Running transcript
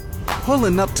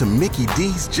Pulling up to Mickey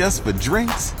D's just for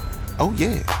drinks? Oh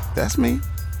yeah, that's me.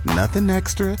 Nothing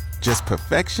extra, just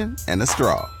perfection and a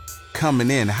straw. Coming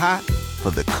in hot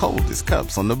for the coldest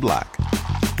cups on the block.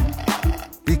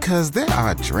 Because there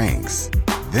are drinks.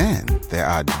 Then there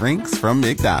are drinks from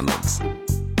McDonald's.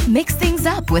 Mix things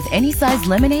up with any size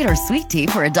lemonade or sweet tea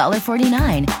for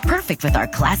 $1.49. Perfect with our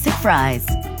classic fries.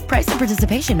 Price and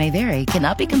participation may vary.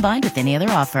 Cannot be combined with any other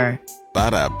offer.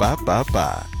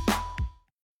 Ba-da-ba-ba-ba.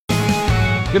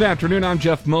 Good afternoon, I'm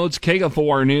Jeff Moats,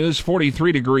 KFOR News.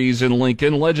 43 degrees in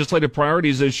Lincoln. Legislative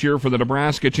priorities this year for the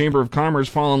Nebraska Chamber of Commerce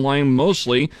fall in line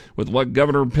mostly with what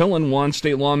Governor Pillen wants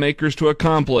state lawmakers to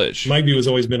accomplish. My view has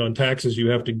always been on taxes. You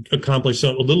have to accomplish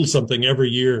a little something every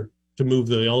year to move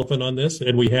the elephant on this,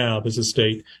 and we have as a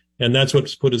state. And that's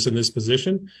what's put us in this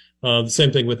position. The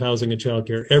same thing with housing and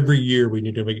childcare. Every year we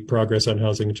need to make progress on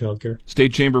housing and childcare.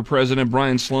 State Chamber President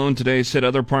Brian Sloan today said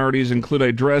other priorities include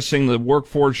addressing the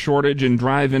workforce shortage and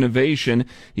drive innovation.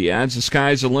 He adds the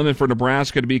sky's the limit for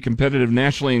Nebraska to be competitive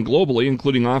nationally and globally,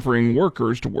 including offering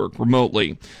workers to work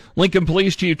remotely. Lincoln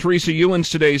Police Chief Teresa Ewens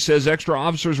today says extra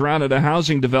officers are out at a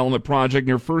housing development project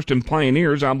near First and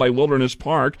Pioneers out by Wilderness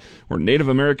Park, where Native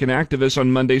American activists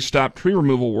on Monday stopped tree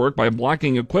removal work by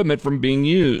blocking equipment from being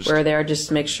used. We're there just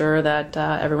to make sure that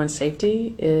everyone's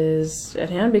safety is at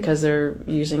hand because they're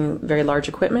using very large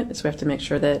equipment, so we have to make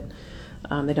sure that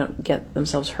they don't get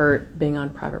themselves hurt being on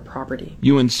private property.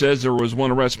 Ewan says there was one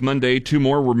arrest Monday. 2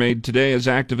 more were made today as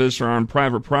activists are on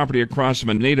private property across from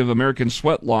a Native American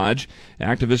sweat lodge.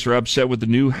 Activists are upset with the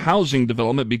new housing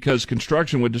development because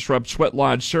construction would disrupt sweat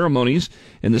lodge ceremonies,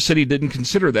 and the city didn't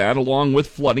consider that, along with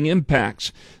flooding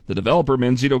impacts. The developer,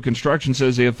 Manzito Construction,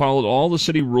 says they have followed all the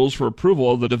city rules for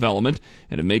approval of the development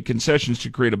and have made concessions to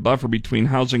create a buffer between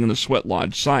housing and the sweat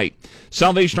lodge site.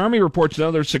 Salvation Army reports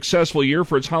another successful year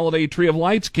for its Holiday Tree of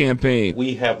Lights campaign.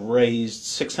 We have raised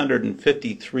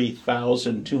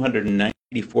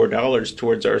 $653,294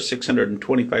 towards our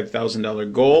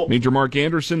 $625,000 goal. Major Mark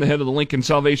Anderson, the head of the Lincoln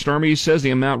Salvation Army, says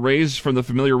the amount raised from the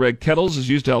familiar red kettles is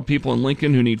used to help people in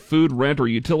Lincoln who need food, rent, or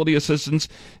utility assistance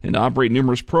and to operate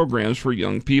numerous programs for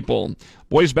young people.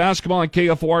 Boys basketball at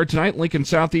KFOR tonight. Lincoln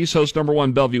Southeast hosts number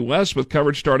 1 Bellevue West with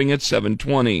coverage starting at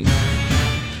 7:20.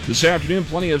 This afternoon,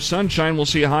 plenty of sunshine. We'll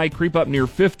see a high creep up near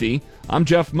 50. I'm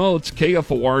Jeff Moats,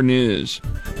 KFOR News.